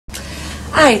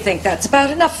I think that's about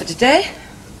enough for today.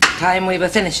 Time we were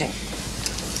finishing.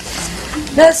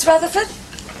 Nurse Rutherford,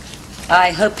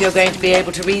 I hope you're going to be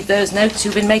able to read those notes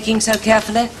you've been making so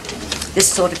carefully. This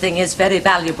sort of thing is very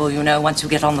valuable, you know, once you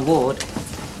get on the ward.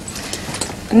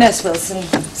 Nurse Wilson,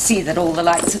 see that all the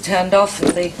lights are turned off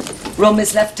and the room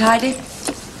is left tidy.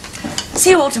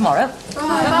 See you all tomorrow.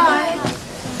 Bye.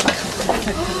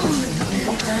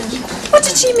 What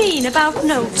did she mean about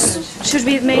notes? Should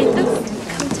we have made them?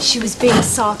 She was being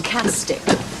sarcastic.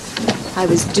 I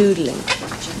was doodling.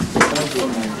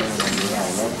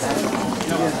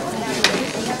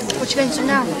 What are you going to do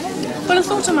now? Well, I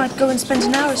thought I might go and spend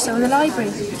an hour or so in the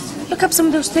library. Look up some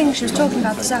of those things she was talking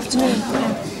about this afternoon.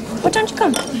 Why don't you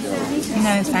come?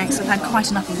 No, thanks. I've had quite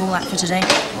enough of all that for today.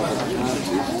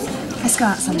 Let's go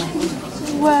out somewhere.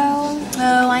 Well...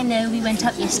 Oh, I know. We went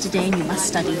up yesterday and you must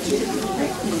study.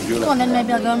 Go on then,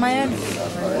 maybe I'll go on my own.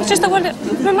 It's just I wonder...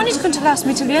 My money's going to last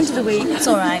me till the end of the week. It's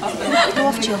all right. Go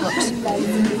off to your books.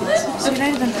 See you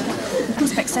later then. I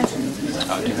expect so.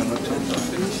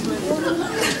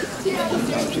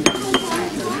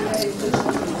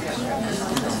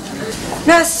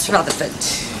 Nurse Rutherford,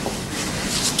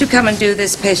 do come and do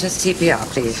this patient's TPR,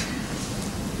 please.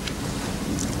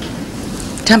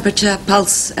 Temperature,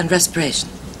 pulse, and respiration.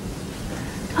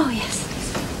 Oh, yes.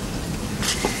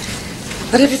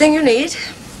 Got everything you need?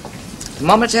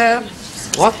 Thermometer,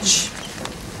 watch.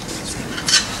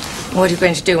 What are you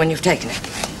going to do when you've taken it?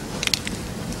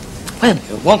 Well,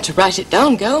 you'll want to write it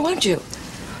down, girl, won't you?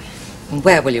 And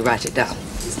where will you write it down?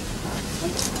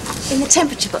 In the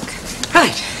temperature book.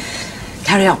 Right.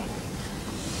 Carry on.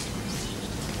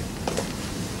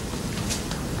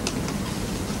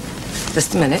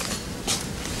 Just a minute.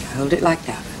 Hold it like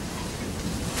that.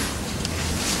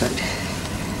 Good.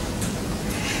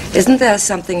 Isn't there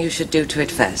something you should do to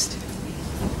it first?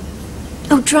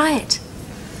 Oh, dry it.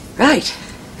 Right.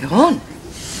 Go on.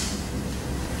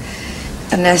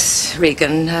 Unless,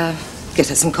 Regan, get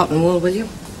her some cotton wool, will you?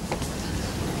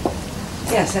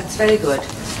 Yes, that's very good.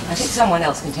 I think someone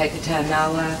else can take a turn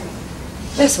now.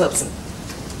 Nurse Wilson.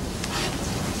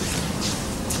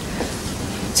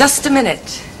 Just a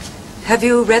minute. Have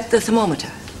you read the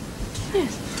thermometer?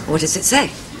 Yes. What does it say?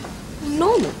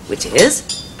 Normal. Which is?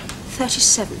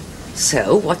 37.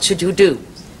 So, what should you do?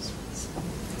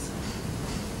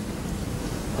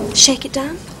 Shake it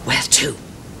down? Where to?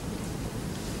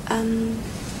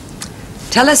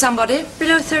 Tell her, somebody.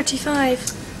 Below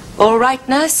 35. All right,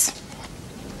 nurse.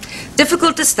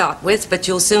 Difficult to start with, but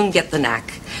you'll soon get the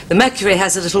knack. The mercury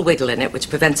has a little wiggle in it, which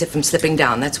prevents it from slipping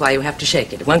down. That's why you have to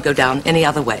shake it. It won't go down any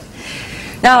other way.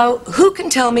 Now, who can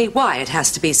tell me why it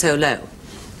has to be so low?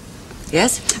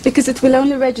 Yes? Because it will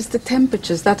only register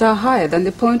temperatures that are higher than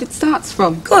the point it starts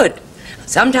from. Good.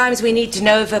 Sometimes we need to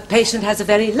know if a patient has a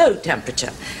very low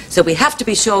temperature. So we have to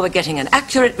be sure we're getting an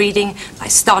accurate reading by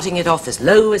starting it off as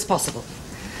low as possible.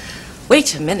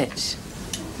 Wait a minute.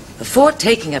 Before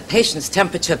taking a patient's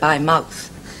temperature by mouth,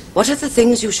 what are the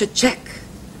things you should check?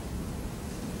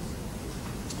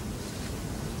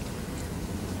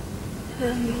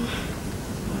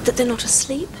 That they're not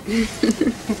asleep?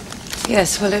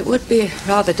 Yes, well, it would be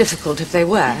rather difficult if they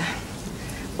were.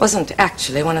 Wasn't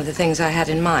actually one of the things I had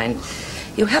in mind.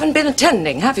 You haven't been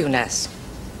attending, have you, Nurse?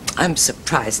 I'm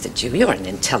surprised at you. You're an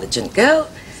intelligent girl.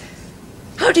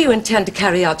 How do you intend to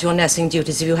carry out your nursing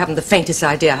duties if you haven't the faintest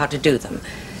idea how to do them?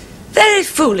 Very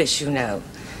foolish, you know.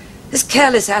 This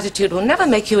careless attitude will never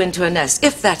make you into a nurse,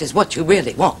 if that is what you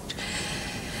really want.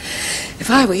 If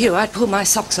I were you, I'd pull my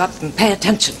socks up and pay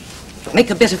attention. Make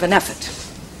a bit of an effort.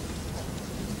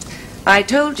 I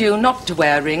told you not to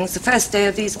wear rings the first day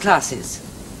of these classes.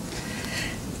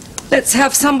 Let's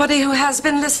have somebody who has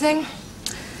been listening.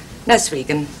 Nurse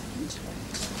Regan,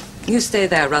 you stay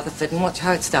there, Rutherford, and watch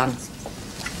how it's done.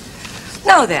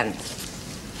 Now then,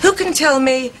 who can tell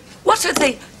me what are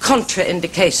the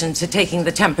contraindications to taking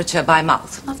the temperature by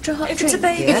mouth? After a hot If drink. it's a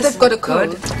baby. Yes, If they've got a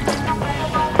cold. good.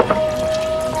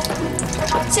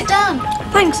 Sit down.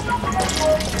 Thanks.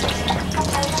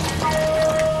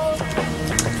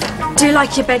 Do you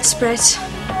like your bedspread?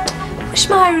 Wish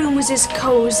my room was as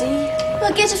cosy.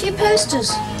 Well, get a few posters.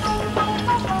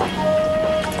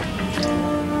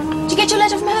 Did you get your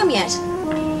letter from home yet?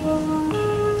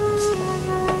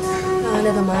 Oh,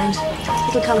 never mind.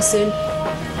 It'll come soon.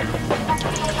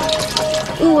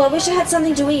 Ooh, I wish I had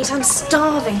something to eat. I'm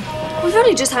starving. We've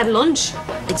only just had lunch.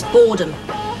 It's boredom.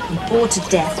 I'm bored to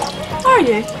death. Are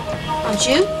you? Aren't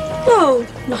you? No,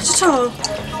 not at all.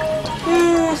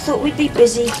 I thought we'd be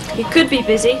busy. You could be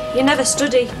busy. You never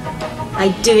study. I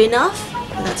do enough,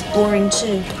 but that's boring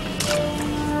too.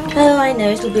 Oh, I know,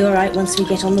 it'll be all right once we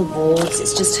get on the wards.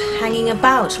 It's just hanging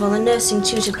about while the nursing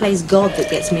tutor plays God that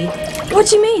gets me. What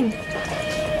do you mean?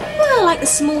 Well, like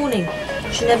this morning.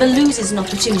 She never loses an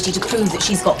opportunity to prove that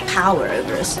she's got power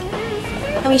over us.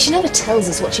 I mean, she never tells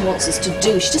us what she wants us to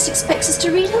do. She just expects us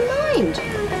to read her mind.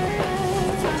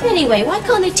 Anyway, why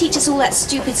can't they teach us all that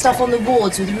stupid stuff on the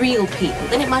wards with real people?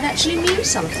 Then it might actually mean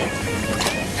something.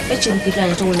 Bet you we could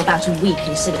learn it all in about a week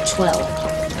instead of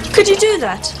 12. Could you do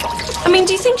that? I mean,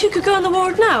 do you think you could go on the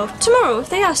ward now, tomorrow, if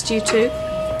they asked you to?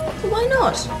 Well, why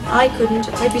not? I couldn't.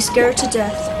 I'd be scared to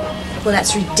death. Well,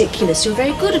 that's ridiculous. You're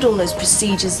very good at all those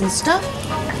procedures and stuff.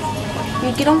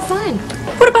 You'd get on fine.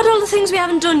 What about all the things we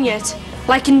haven't done yet?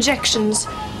 Like injections.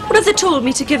 What if they told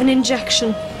me to give an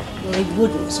injection? Well, they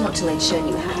wouldn't. Not till they'd shown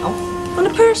you how. On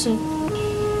a person?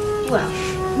 Well,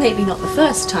 maybe not the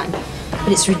first time.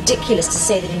 But it's ridiculous to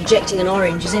say that injecting an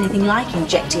orange is anything like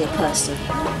injecting a person.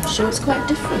 I'm sure it's quite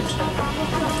different.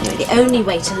 Anyway, the only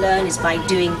way to learn is by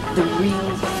doing the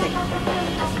real thing.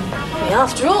 I mean,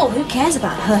 after all, who cares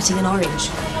about hurting an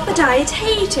orange? But I'd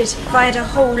hate it if I had a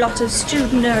whole lot of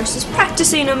student nurses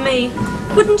practicing on me.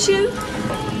 Wouldn't you?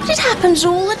 But it happens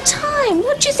all the time.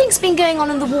 What do you think's been going on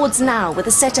in the wards now with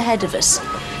the set ahead of us?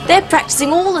 They're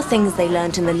practicing all the things they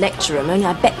learnt in the lecture room, only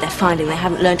I bet they're finding they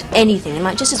haven't learnt anything. They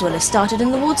might just as well have started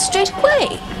in the wards straight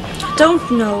away.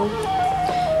 Don't know.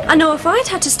 I know if I'd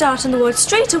had to start on the ward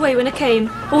straight away when I came,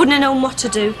 I wouldn't have known what to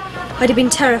do. I'd have been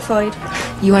terrified.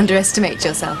 You underestimate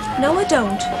yourself. No, I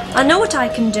don't. I know what I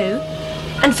can do.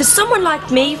 And for someone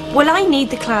like me, well, I need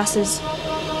the classes.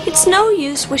 It's no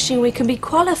use wishing we can be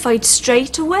qualified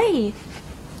straight away.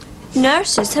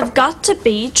 Nurses have got to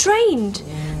be trained.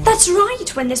 That's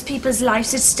right, when there's people's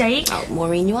lives at stake. Oh,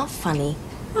 Maureen, you are funny.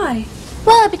 Why?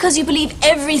 Well, because you believe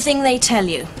everything they tell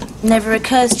you. It never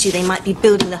occurs to you they might be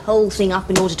building the whole thing up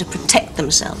in order to protect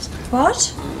themselves.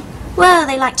 What? Well,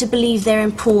 they like to believe they're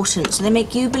important, so they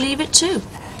make you believe it too.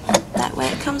 That way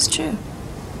it comes true.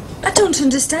 I don't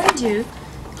understand you.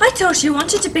 I thought you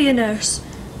wanted to be a nurse.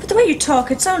 But the way you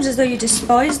talk, it sounds as though you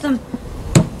despise them.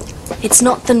 It's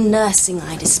not the nursing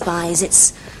I despise,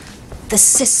 it's the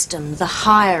system, the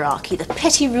hierarchy, the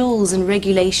petty rules and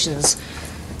regulations,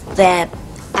 their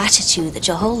attitude that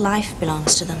your whole life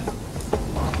belongs to them.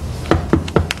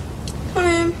 Come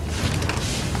in.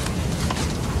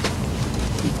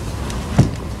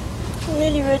 I'm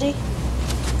nearly ready.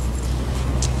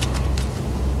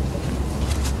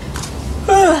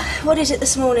 What is it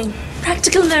this morning?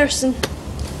 Practical nursing.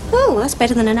 Oh, that's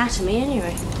better than anatomy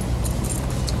anyway.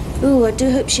 Ooh, I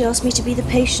do hope she asked me to be the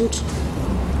patient.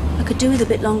 I could do with a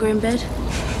bit longer in bed.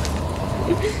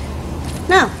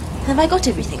 Now, have I got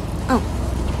everything? Oh.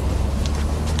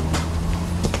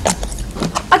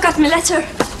 I got my letter.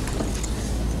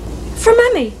 From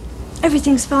Emmy.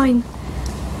 Everything's fine.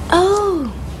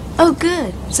 Oh. Oh,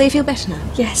 good. So you feel better now?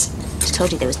 Yes. I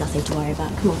told you there was nothing to worry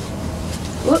about. Come on.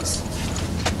 Whoops.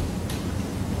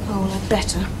 Oh, well, I'd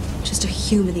better. Just to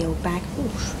humour the old bag.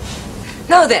 Oof.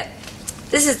 Now then,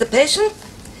 this is the patient.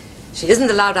 She isn't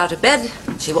allowed out of bed.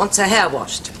 She wants her hair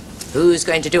washed. Who's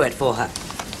going to do it for her?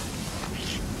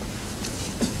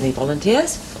 Any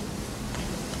volunteers?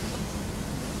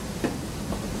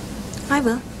 I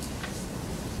will.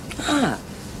 Ah,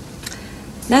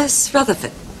 Nurse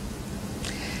Rutherford.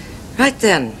 Right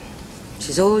then,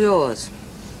 she's all yours.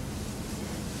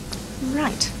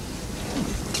 Right.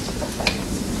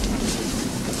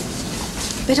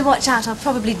 Better watch out, I'll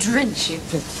probably drench you.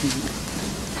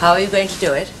 How are you going to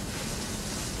do it?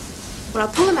 Well,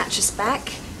 I'll pull the mattress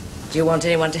back. Do you want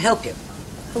anyone to help you?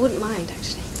 I wouldn't mind,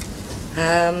 actually.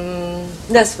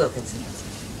 Nurse Wilkinson.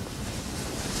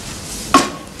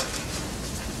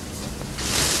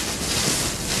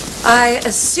 I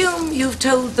assume you've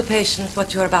told the patient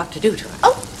what you're about to do to her.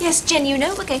 Oh, yes, Jen, you know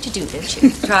what we're going to do, don't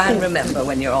you? Try and remember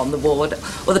when you're on the ward,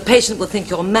 or the patient will think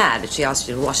you're mad if she asks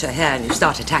you to wash her hair and you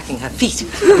start attacking her feet.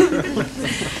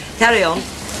 Carry on.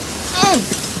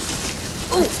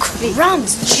 Oh,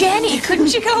 crumbs, Jenny,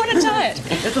 couldn't you go on a diet?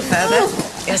 A little further.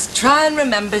 Yes, try and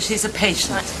remember she's a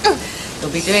patient.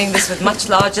 You'll be doing this with much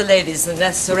larger ladies than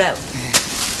Nurse Sorrell.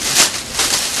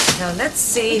 Now, let's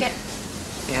see. Okay.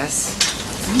 Yes.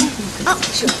 Oh,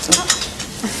 sure.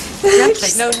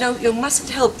 Exactly. No, you mustn't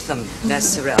help them,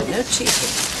 Nurse Sorrell. No cheating.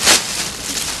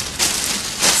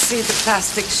 Let's see the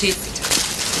plastic sheet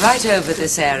right over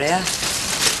this area.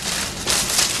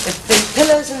 If the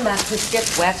pillows and mattress get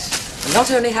wet, we'll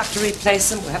not only have to replace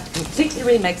them, we'll have to completely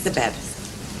remake the bed.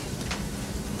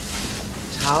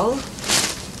 Towel.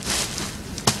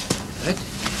 Good.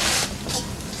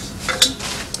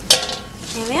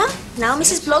 Here we are. Now,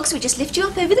 Mrs. Bloggs, we just lift you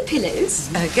up over the pillows.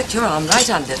 Get your arm right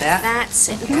under there. That's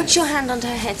it. And put your hand under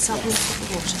her head so I can put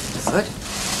the water. Good.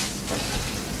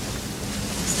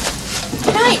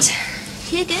 Right.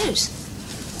 Here goes.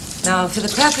 Now, for the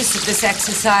purpose of this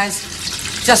exercise,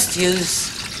 just use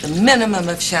the minimum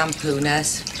of shampoo,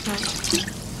 nurse.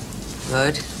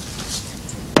 Good.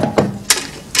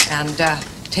 And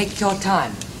take your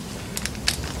time.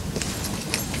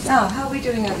 Now, how are we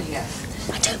doing over here?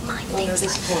 I don't mind Oh, no, things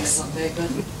this like corner's this. not very good.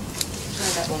 Try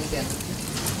that one again.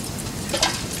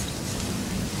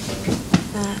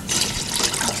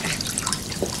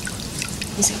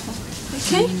 Is it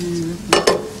okay?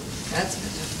 That's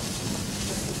better.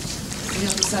 The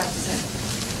other side,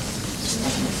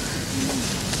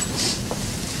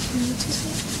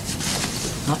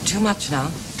 Not too much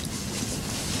now.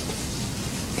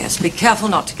 Yes, be careful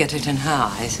not to get it in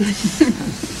her eyes.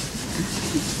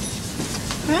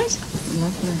 Right?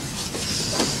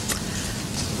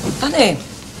 Funny.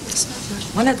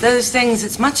 One of those things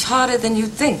that's much harder than you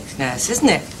think, nurse, isn't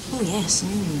it? Oh, yes.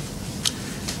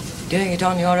 Doing it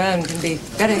on your own can be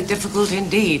very difficult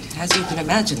indeed, as you can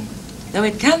imagine. Though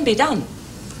it can be done.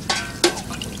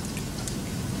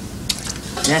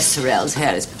 Nurse Sorrell's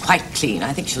hair is quite clean.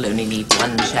 I think she'll only need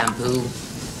one shampoo.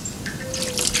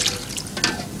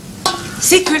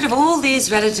 Secret of all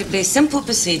these relatively simple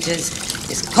procedures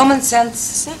is common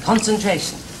sense,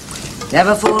 concentration.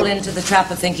 Never fall into the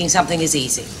trap of thinking something is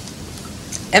easy.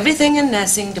 Everything in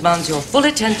nursing demands your full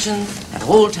attention at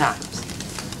all times.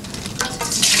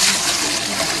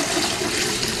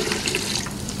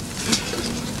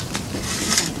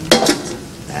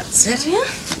 That's it. Yeah?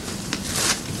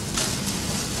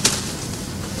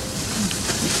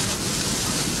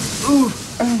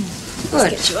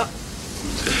 Good. Get you up.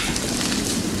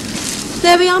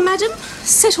 There we are, madam.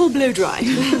 Set all blow dry.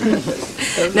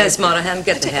 Nurse Monahan,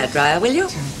 get the hairdryer, will you?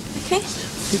 Okay.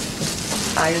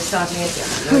 Are you starting it?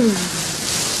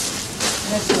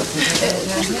 Let's put the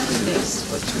hairdryer here.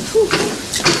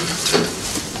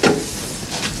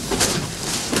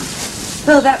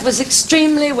 Well, that was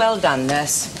extremely well done,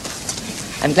 nurse.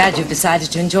 I'm glad you've decided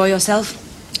to enjoy yourself.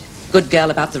 Good girl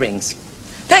about the rings.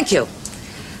 Thank you.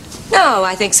 Now,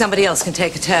 I think somebody else can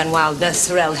take a turn while Nurse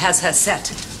Sorrell has her set.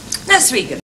 Nurse Regan.